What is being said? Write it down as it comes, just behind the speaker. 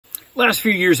Last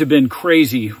few years have been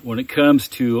crazy when it comes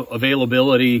to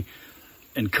availability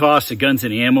and cost of guns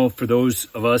and ammo for those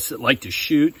of us that like to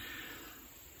shoot.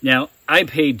 Now, I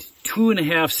paid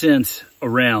 2.5 cents a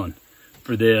round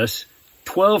for this,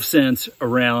 12 cents a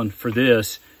round for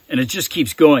this, and it just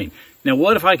keeps going. Now,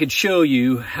 what if I could show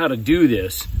you how to do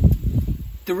this?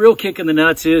 The real kick in the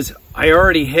nuts is I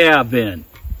already have been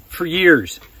for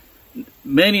years.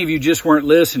 Many of you just weren't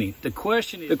listening. The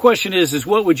question is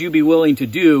what would you be willing to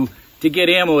do to get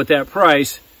ammo at that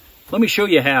price? Let me show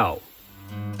you how.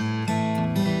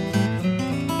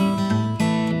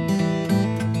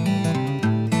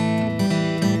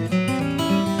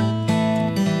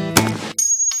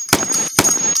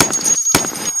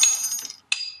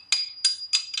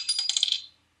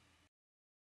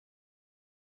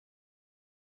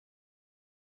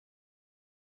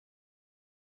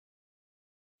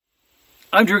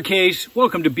 I'm Drew Case.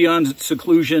 Welcome to Beyond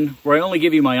Seclusion, where I only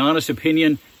give you my honest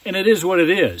opinion, and it is what it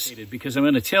is, because I'm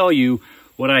going to tell you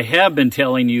what I have been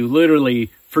telling you literally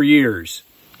for years.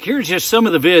 Here's just some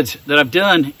of the vids that I've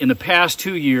done in the past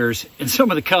 2 years and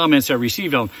some of the comments I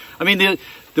received on. I mean,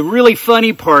 the really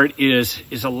funny part is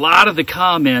a lot of the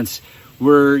comments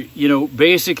were,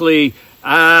 basically,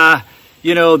 the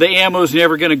ammo's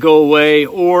never going to go away,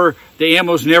 or the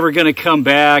ammo's never going to come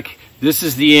back. This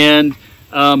is the end.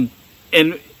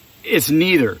 And it's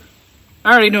neither.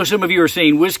 I already know some of you are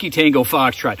saying Whiskey Tango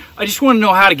Foxtrot. I just want to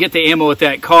know how to get the ammo at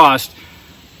that cost.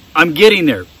 I'm getting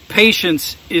there.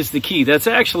 Patience is the key. That's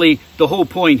actually the whole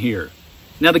point here.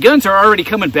 Now, the guns are already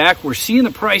coming back. We're seeing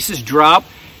the prices drop.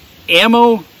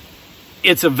 Ammo,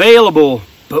 it's available,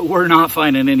 but we're not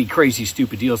finding any crazy,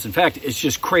 stupid deals. In fact, it's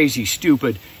just crazy,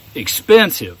 stupid,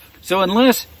 expensive. So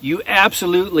unless you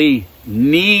absolutely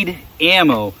need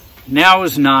ammo, now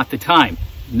is not the time.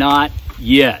 Not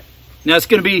yet. Now, it's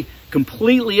going to be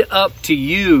completely up to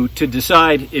you to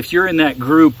decide if you're in that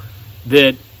group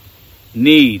that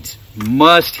needs,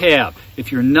 must have.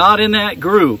 If you're not in that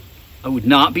group, I would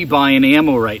not be buying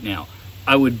ammo right now.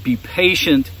 I would be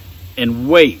patient and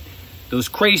wait. Those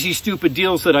crazy, stupid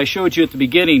deals that I showed you at the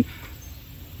beginning,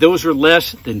 those are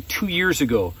less than 2 years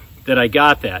ago that I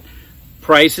got that.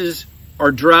 Prices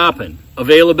are dropping.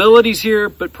 Availability's here,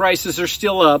 but prices are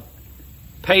still up.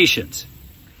 Patience.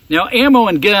 Now, ammo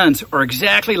and guns are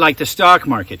exactly like the stock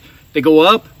market. They go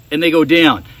up and they go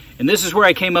down. And this is where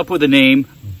I came up with the name,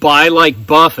 buy like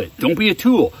Buffett. Don't be a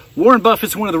tool. Warren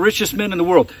Buffett's one of the richest men in the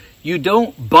world. You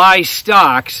don't buy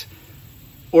stocks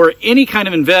or any kind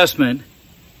of investment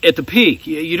at the peak.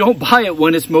 You don't buy it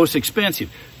when it's most expensive.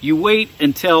 You wait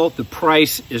until the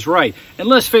price is right. And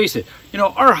let's face it,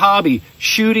 our hobby,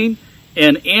 shooting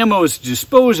and ammo is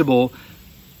disposable.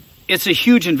 It's a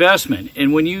huge investment.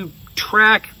 And when you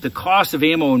track the cost of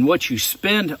ammo and what you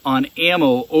spend on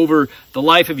ammo over the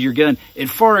life of your gun, it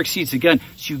far exceeds the gun.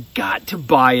 So you got to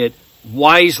buy it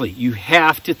wisely. You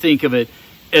have to think of it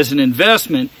as an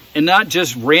investment and not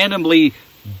just randomly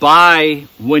buy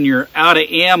when you're out of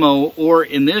ammo, or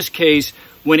in this case,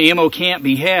 when ammo can't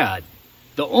be had.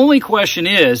 The only question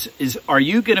is are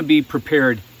you going to be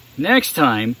prepared next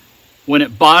time when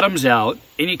it bottoms out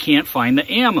and you can't find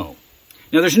the ammo?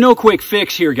 Now, there's no quick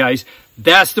fix here, guys.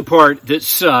 That's the part that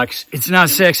sucks. It's not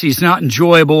sexy, it's not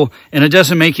enjoyable, and it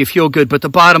doesn't make you feel good. But the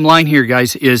bottom line here,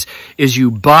 guys, is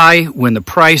you buy when the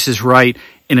price is right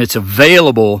and it's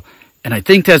available, and I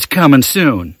think that's coming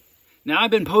soon. Now,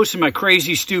 I've been posting my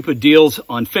crazy, stupid deals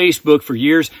on Facebook for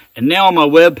years, and now on my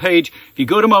webpage. If you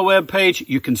go to my webpage,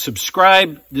 you can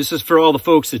subscribe. This is for all the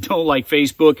folks that don't like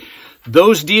Facebook.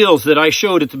 Those deals that I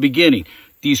showed at the beginning,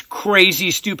 these crazy,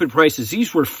 stupid prices,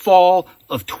 these were fall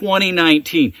of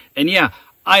 2019. And yeah,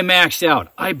 I maxed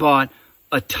out. I bought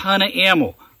a ton of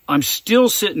ammo. I'm still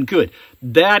sitting good.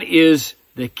 That is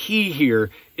the key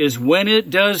here, is when it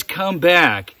does come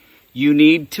back, you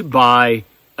need to buy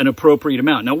an appropriate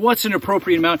amount. Now, what's an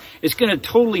appropriate amount? It's going to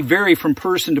totally vary from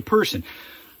person to person.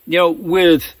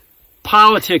 With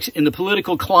politics in the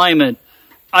political climate,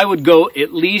 I would go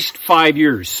at least 5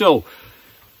 years. So,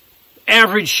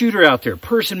 average shooter out there,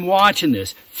 person watching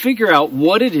this, figure out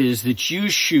what it is that you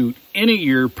shoot in a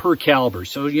year per caliber.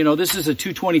 So, this is a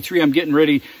 223. I'm getting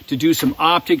ready to do some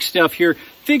optic stuff here.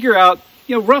 Figure out,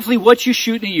 roughly what you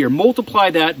shoot in a year. Multiply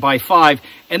that by 5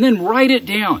 and then write it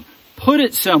down. Put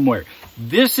it somewhere.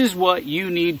 This is what you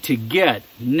need to get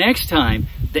next time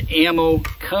the ammo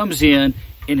comes in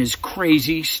and is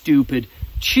crazy, stupid,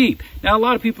 cheap. Now, a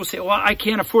lot of people say, well, I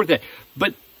can't afford that.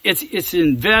 But it's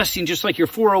investing just like your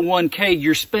 401k.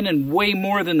 You're spending way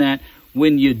more than that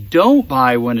when you don't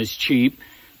buy when it's cheap.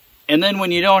 And then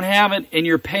when you don't have it and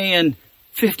you're paying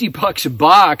 $50 a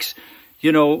box,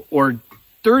 or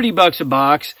 $30 a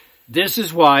box, This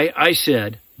is why I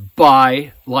said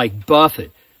buy like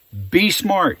Buffett. Be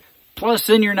smart. Plus,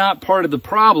 then you're not part of the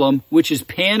problem, which is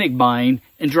panic buying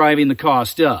and driving the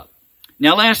cost up.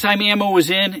 Now, last time ammo was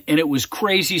in and it was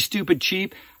crazy, stupid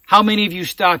cheap, how many of you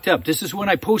stocked up? This is when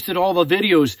I posted all the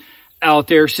videos out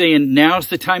there saying now's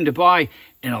the time to buy,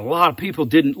 and a lot of people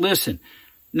didn't listen.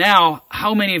 Now,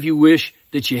 how many of you wish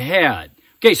that you had?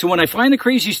 Okay, so when I find the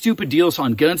crazy, stupid deals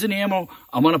on guns and ammo,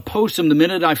 I'm going to post them the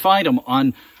minute I find them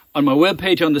on my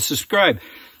webpage on the subscribe.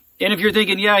 And if you're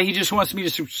thinking, yeah, he just wants me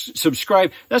to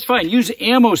subscribe, that's fine. Use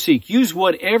AmmoSeek. Use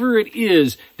whatever it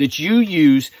is that you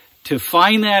use to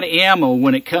find that ammo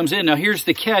when it comes in. Now, here's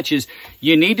the catch is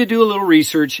you need to do a little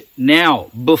research now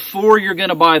before you're going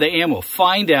to buy the ammo.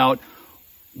 Find out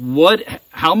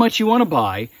how much you want to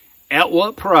buy, at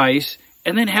what price,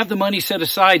 and then have the money set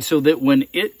aside so that when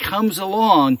it comes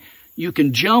along, you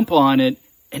can jump on it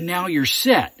and now you're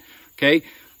set. Okay?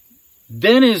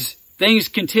 Then as things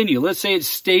continue, let's say it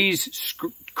stays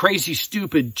crazy,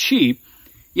 stupid, cheap,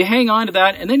 you hang on to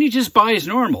that and then you just buy as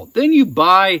normal. Then you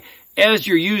buy as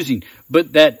you're using.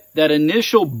 But that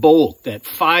initial bulk, that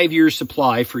 5-year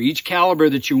supply for each caliber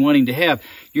that you're wanting to have,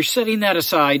 you're setting that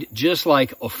aside just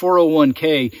like a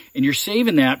 401k, and you're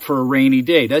saving that for a rainy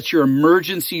day. That's your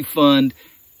emergency fund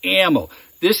ammo.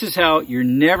 This is how you're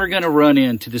never going to run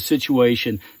into the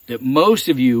situation that most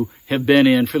of you have been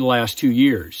in for the last 2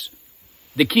 years.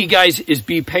 The key, guys, is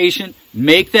be patient,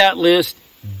 make that list,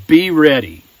 be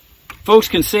ready. Folks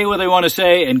can say what they want to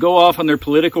say and go off on their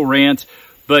political rants,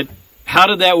 but how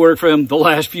did that work for them the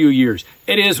last few years?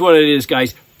 It is what it is,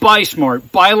 guys. Buy smart.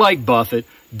 Buy like Buffett.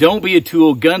 Don't be a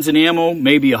tool. Guns and ammo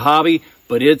may be a hobby,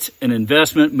 but it's an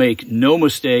investment. Make no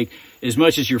mistake. As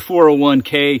much as your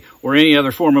 401k or any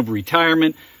other form of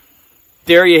retirement,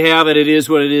 there you have it. It is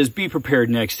what it is. Be prepared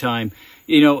next time.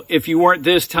 You know, if you weren't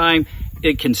this time,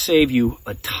 it can save you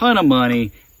a ton of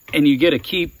money, and you get to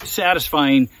keep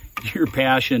satisfying your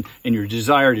passion and your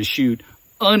desire to shoot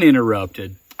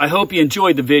uninterrupted. I hope you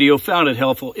enjoyed the video, found it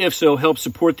helpful. If so, help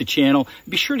support the channel.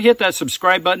 Be sure to hit that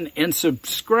subscribe button and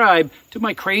subscribe to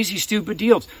my crazy, stupid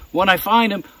deals. When I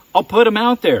find them, I'll put them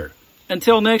out there.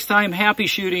 Until next time, happy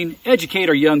shooting. Educate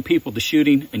our young people to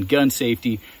shooting and gun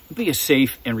safety. Be a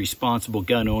safe and responsible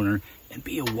gun owner, and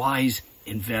be a wise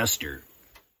investor.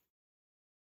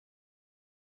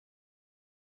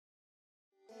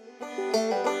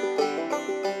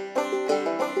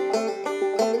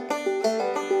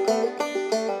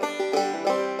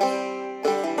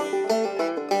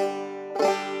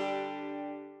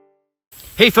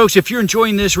 Hey folks, if you're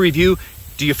enjoying this review,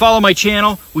 do you follow my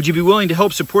channel? Would you be willing to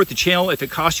help support the channel if it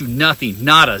costs you nothing,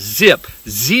 not a zip,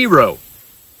 zero?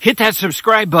 Hit that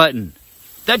subscribe button.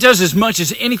 That does as much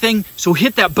as anything, so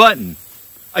hit that button.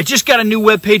 I just got a new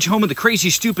webpage, home of the crazy,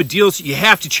 stupid deals. You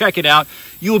have to check it out.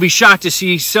 You will be shocked to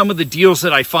see some of the deals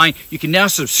that I find. You can now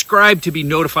subscribe to be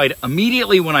notified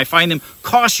immediately when I find them.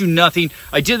 Costs you nothing.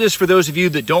 I did this for those of you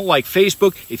that don't like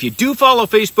Facebook. If you do follow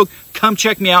Facebook, come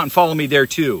check me out and follow me there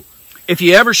too. If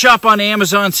you ever shop on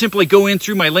Amazon, simply go in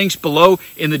through my links below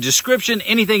in the description.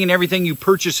 Anything and everything you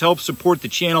purchase helps support the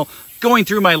channel. Going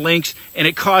through my links, and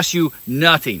it costs you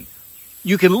nothing.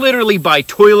 You can literally buy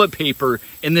toilet paper,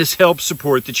 and this helps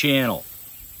support the channel.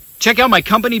 Check out my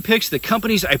company picks, the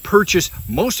companies I purchase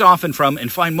most often from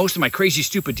and find most of my crazy,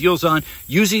 stupid deals on.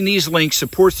 Using these links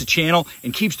supports the channel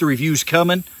and keeps the reviews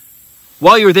coming.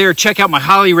 While you're there, check out my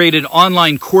highly rated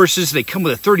online courses. They come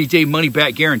with a 30-day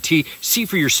money-back guarantee. See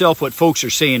for yourself what folks are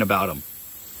saying about them.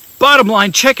 Bottom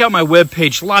line, check out my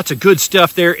webpage. Lots of good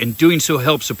stuff there, and doing so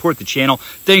helps support the channel.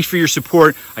 Thanks for your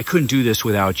support. I couldn't do this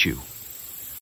without you.